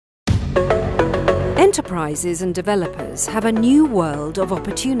Enterprises and developers have a new world of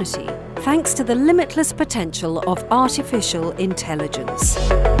opportunity thanks to the limitless potential of artificial intelligence.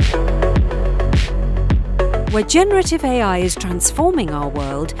 Where generative AI is transforming our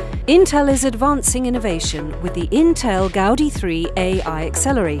world, Intel is advancing innovation with the Intel Gaudi 3 AI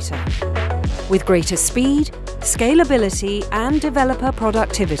Accelerator. With greater speed, scalability and developer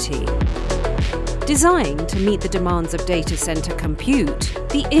productivity. Designed to meet the demands of data center compute,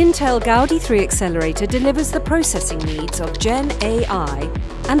 the Intel Gaudi 3 Accelerator delivers the processing needs of GenAI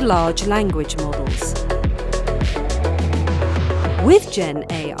and large language models. With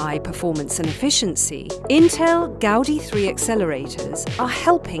GenAI performance and efficiency, Intel Gaudi 3 accelerators are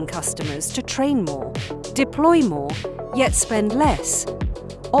helping customers to train more, deploy more, yet spend less,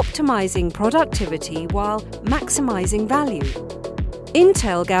 optimizing productivity while maximizing value.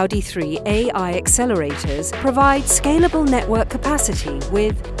 Intel Gaudi 3 AI accelerators provide scalable network capacity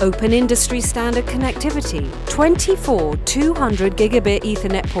with open industry standard connectivity, 24 200 gigabit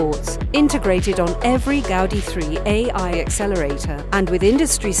Ethernet ports integrated on every Gaudi 3 AI accelerator. And with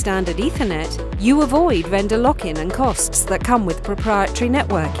industry standard Ethernet, you avoid vendor lock-in and costs that come with proprietary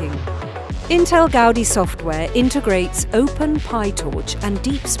networking. Intel Gaudi software integrates open PyTorch and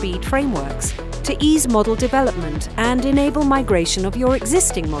DeepSpeed frameworks to ease model development and enable migration of your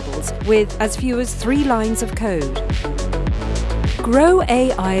existing models with as few as 3 lines of code. Grow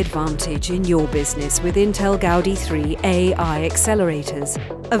AI advantage in your business with Intel Gaudi 3 AI accelerators,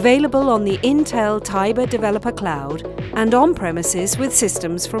 available on the Intel Tiber Developer Cloud and on-premises with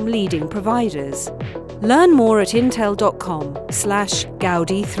systems from leading providers. Learn more at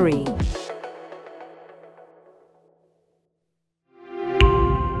intel.com/Gaudi3.